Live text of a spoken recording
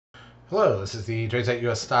Hello, this is the Tradesight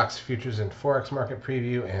U.S. Stocks, Futures, and Forex Market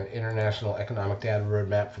Preview and International Economic Data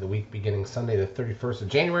Roadmap for the week beginning Sunday the 31st of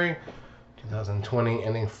January, 2020,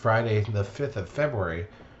 ending Friday the 5th of February.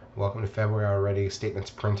 Welcome to February already. Statements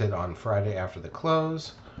printed on Friday after the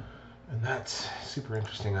close. And that's super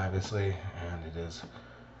interesting, obviously, and it is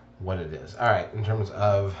what it is. All right, in terms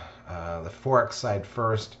of the Forex side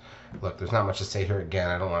first, look, there's not much to say here again.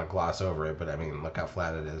 I don't want to gloss over it, but I mean, look how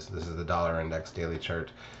flat it is. This is the dollar index daily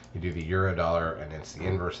chart. You do the euro dollar, and it's the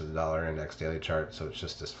inverse of the dollar index daily chart, so it's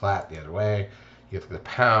just as flat the other way. You look at the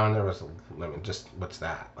pound, there was, just what's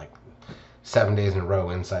that? Like 7 days in a row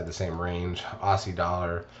inside the same range. Aussie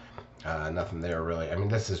dollar, nothing there really. I mean,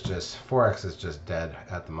 this is just, Forex is just dead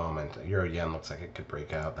at the moment. Euro yen looks like it could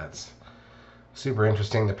break out. That's super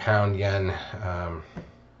interesting. The pound yen,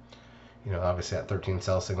 obviously that 13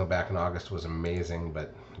 sell signal back in August was amazing,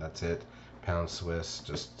 but that's it. Pound Swiss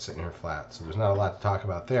just sitting here flat. So there's not a lot to talk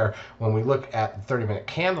about there. When we look at the 30-minute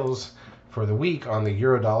candles for the week on the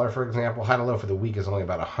euro dollar, for example, high to low for the week is only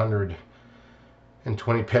about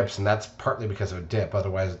 120 pips, and that's partly because of a dip.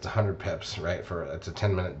 Otherwise, it's 100 pips, right? It's a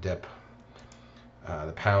 10-minute dip.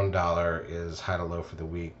 The pound dollar is high to low for the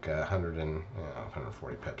week,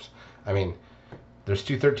 140 pips. I mean, there's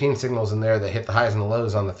 213 signals in there that hit the highs and the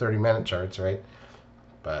lows on the 30-minute charts, right?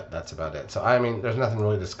 But that's about it. So, I mean, there's nothing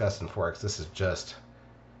really discussed in Forex. This is just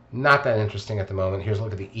not that interesting at the moment. Here's a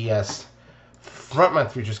look at the ES front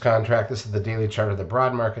month futures contract. This is the daily chart of the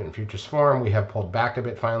broad market and futures forum. We have pulled back a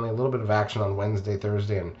bit finally. A little bit of action on Wednesday,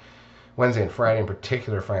 Thursday, and Wednesday and Friday in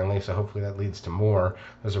particular finally. So hopefully that leads to more.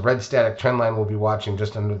 There's a red static trend line we'll be watching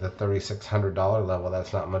just under the $3,600 level.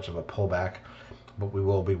 That's not much of a pullback, but we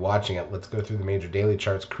will be watching it. Let's go through the major daily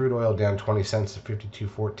charts. Crude oil down 20 cents to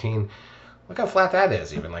 52.14. Look how flat that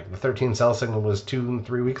is even. Like the 13 sell signal was 2 and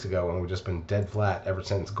 3 weeks ago, and we've just been dead flat ever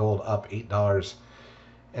since. Gold up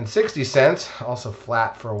 $8.60. Also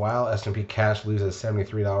flat for a while. S&P cash loses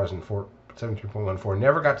 $73.14.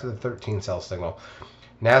 Never got to the 13 sell signal.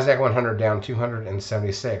 NASDAQ 100 down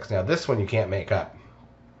 276. Now this one you can't make up.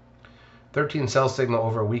 13 sell signal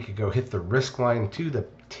over a week ago hit the risk line to the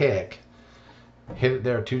tick. Hit it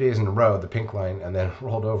there 2 days in a row, the pink line, and then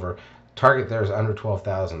rolled over. Target there is under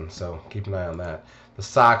 12,000, so keep an eye on that. The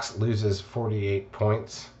SOX loses 48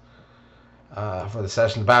 points for the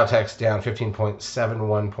session. The biotech's down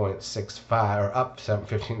 15.71.65, or up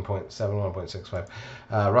 15.71.65.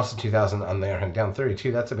 Russell 2000 on there, and down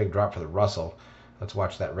 32. That's a big drop for the Russell. Let's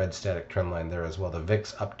watch that red static trend line there as well. The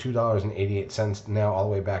VIX up $2.88 now, all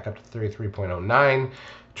the way back up to 33.09.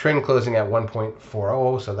 Trend closing at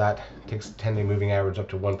 1.40, so that takes the 10-day moving average up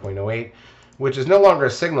to 1.08. Which is no longer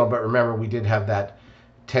a signal, but remember we did have that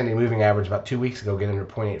 10-day moving average about 2 weeks ago get under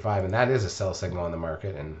 0.85, and that is a sell signal on the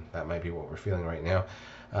market, and that might be what we're feeling right now.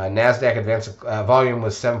 NASDAQ advanced volume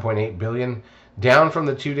was 7.8 billion, down from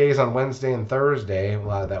the 2 days on Wednesday and Thursday. A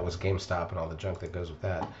lot of that was GameStop and all the junk that goes with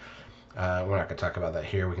that. We're not going to talk about that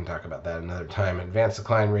here. We can talk about that another time. Advanced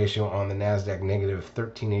decline ratio on the NASDAQ negative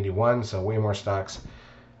 1381, so way more stocks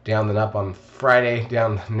down than up on Friday,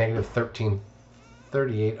 down negative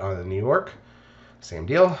 1338 on the New York. Same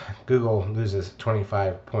deal. Google loses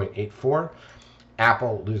 25.84.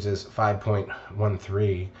 Apple loses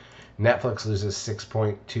 5.13. Netflix loses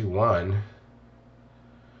 6.21.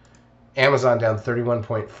 Amazon down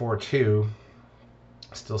 31.42.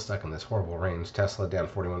 Still stuck in this horrible range. Tesla down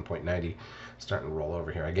 41.90. Starting to roll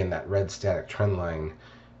over here. Again, that red static trend line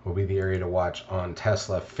will be the area to watch on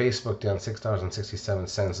Tesla. Facebook down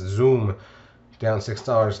 $6.67. Zoom down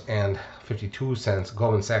 $6.52.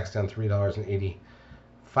 Goldman Sachs down $3.85.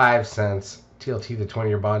 TLT, the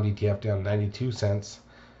 20-year bond ETF, down 92 cents,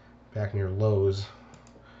 back near lows.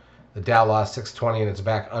 The Dow lost 620, and it's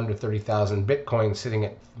back under 30,000. Bitcoin sitting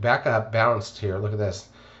at back up, balanced here. Look at this.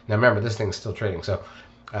 Now remember, this thing's still trading. So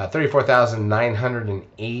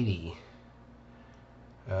 34,980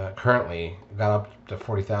 currently. Got up to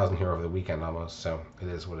 40,000 here over the weekend almost. So it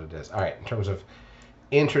is what it is. All right, in terms of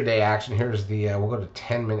intraday action, here's the, we'll go to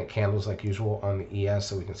 10-minute candles like usual on the ES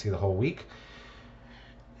so we can see the whole week.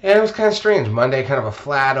 And it was kind of strange. Monday, kind of a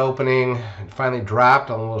flat opening. It finally dropped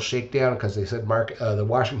on a little shakedown because they said the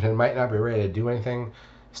Washington might not be ready to do anything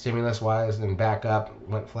stimulus-wise, then back up,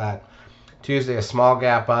 went flat. Tuesday, a small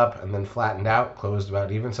gap up, and then flattened out, closed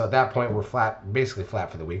about even. So at that point, we're flat, basically flat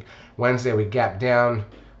for the week. Wednesday, we gapped down,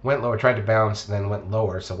 went lower, tried to bounce, then went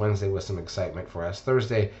lower. So Wednesday was some excitement for us.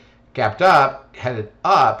 Thursday, gapped up, headed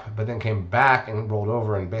up, but then came back and rolled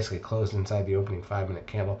over and basically closed inside the opening 5-minute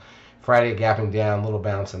candle. Friday, gapping down, little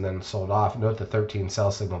bounce, and then sold off. Note the 13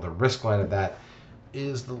 sell signal. The risk line of that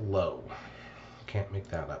is the low. Can't make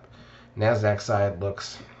that up. NASDAQ side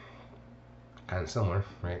looks kind of similar,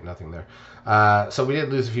 right? Nothing there. So we did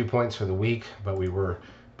lose a few points for the week, but we were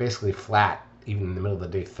basically flat even in the middle of the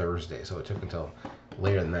day Thursday. So it took until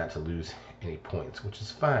later than that to lose any points, which is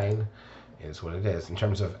fine. Is what it is. In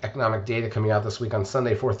terms of economic data coming out this week on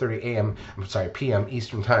Sunday, 4:30 p.m.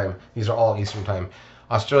 Eastern Time. These are all Eastern Time.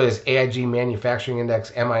 Australia's AIG Manufacturing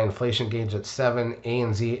Index, MI Inflation Gauge at 7,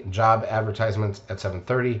 ANZ Job Advertisements at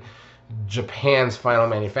 7:30, Japan's Final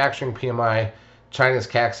Manufacturing PMI, China's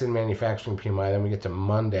Caixin Manufacturing PMI. Then we get to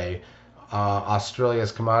Monday,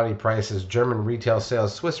 Australia's commodity prices, German retail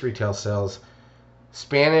sales, Swiss retail sales,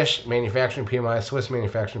 Spanish Manufacturing PMI, Swiss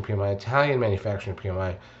Manufacturing PMI, Italian Manufacturing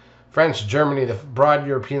PMI, French, Germany, the broad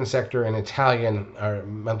European sector, and Italian are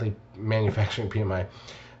monthly manufacturing PMI.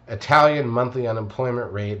 Italian monthly unemployment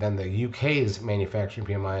rate, then the UK's manufacturing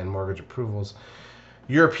PMI and mortgage approvals.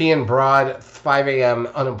 European broad 5 a.m.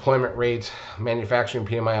 unemployment rate, manufacturing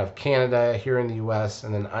PMI out of Canada, here in the U.S.,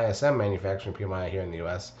 and then ISM manufacturing PMI here in the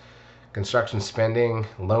U.S. Construction spending,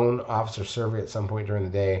 loan officer survey at some point during the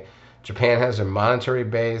day. Japan has their monetary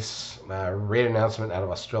base, rate announcement out of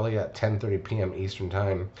Australia at 10:30 p.m. Eastern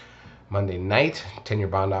Time. Monday night, 10-year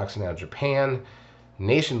bond auction out of Japan,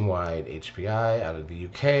 nationwide HPI out of the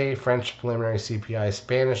UK, French preliminary CPI,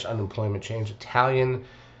 Spanish unemployment change, Italian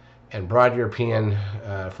and broad European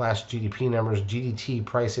flash GDP numbers, GDT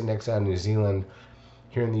price index out of New Zealand,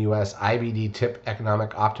 here in the US, IBD tip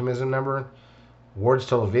economic optimism number, Ward's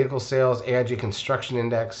total vehicle sales, AIG construction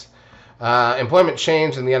index, employment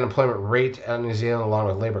change and the unemployment rate out of New Zealand, along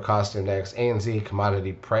with labor cost index, ANZ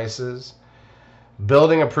commodity prices,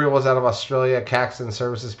 building approvals out of Australia, Caixin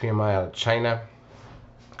Services PMI out of China.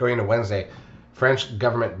 Going to Wednesday, French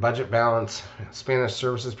government budget balance, Spanish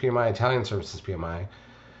services PMI, Italian services PMI,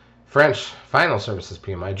 French final services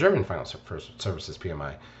PMI, German final services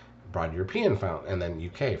PMI, broad European final, and then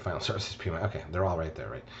UK final services PMI. Okay, they're all right there,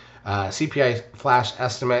 right? CPI flash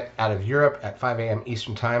estimate out of Europe at 5 a.m.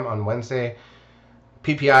 Eastern Time on Wednesday.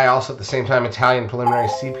 PPI also at the same time, Italian preliminary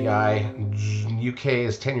CPI,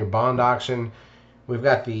 UK's 10-year bond auction. We've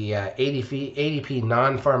got the ADP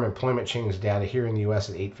non-farm employment change data here in the U.S.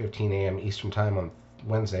 at 8:15 a.m. Eastern Time on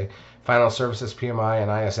Wednesday. Final services PMI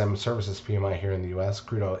and ISM services PMI here in the U.S.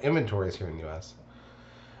 Crude oil inventories here in the U.S.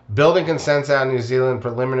 Building consensus out of New Zealand.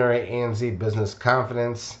 Preliminary ANZ business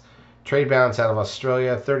confidence. Trade balance out of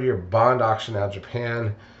Australia. 30-year bond auction out of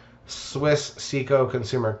Japan. Swiss SECO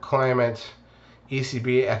consumer climate.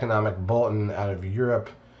 ECB economic bulletin out of Europe.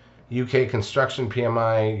 UK construction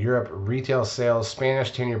PMI, Europe retail sales,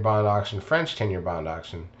 Spanish 10-year bond auction, French 10-year bond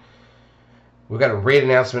auction. We've got a rate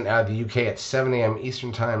announcement out of the UK at 7 a.m.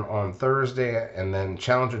 Eastern Time on Thursday, and then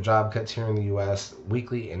challenger job cuts here in the US,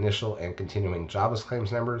 weekly, initial, and continuing jobless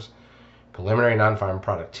claims numbers, preliminary non-farm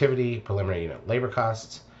productivity, preliminary unit labor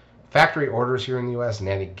costs, factory orders here in the US,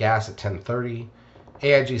 natty gas at 10:30,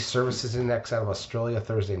 AIG services index out of Australia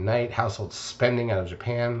Thursday night, household spending out of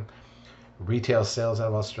Japan, retail sales out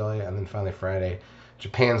of Australia, and then finally Friday,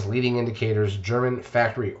 Japan's leading indicators, German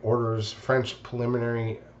factory orders, French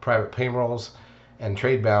preliminary private payrolls, and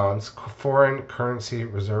trade balance, foreign currency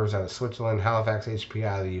reserves out of Switzerland, Halifax HPI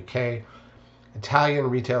out of the UK, Italian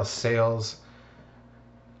retail sales,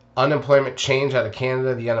 unemployment change out of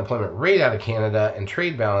Canada, the unemployment rate out of Canada, and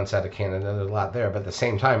trade balance out of Canada. There's a lot there, but at the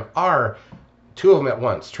same time, two of them at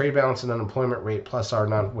once, trade balance and unemployment rate plus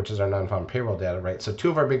which is our non-farm payroll data, right? So two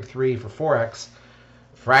of our big three for Forex,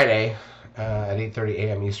 Friday at 8:30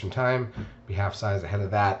 a.m. Eastern Time, be half size ahead of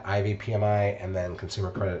that, IV PMI, and then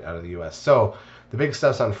consumer credit out of the U.S. So the big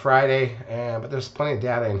stuff's on Friday, but there's plenty of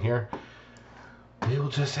data in here. We will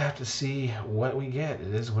just have to see what we get.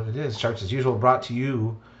 It is what it is. Charts as usual brought to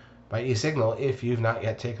you by eSignal. If you've not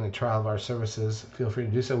yet taken a trial of our services, feel free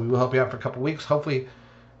to do so. We will help you out for a couple weeks. Hopefully,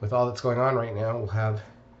 with all that's going on right now, we'll have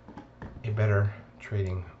a better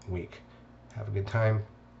trading week. Have a good time,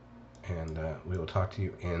 and we will talk to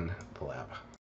you in the lab.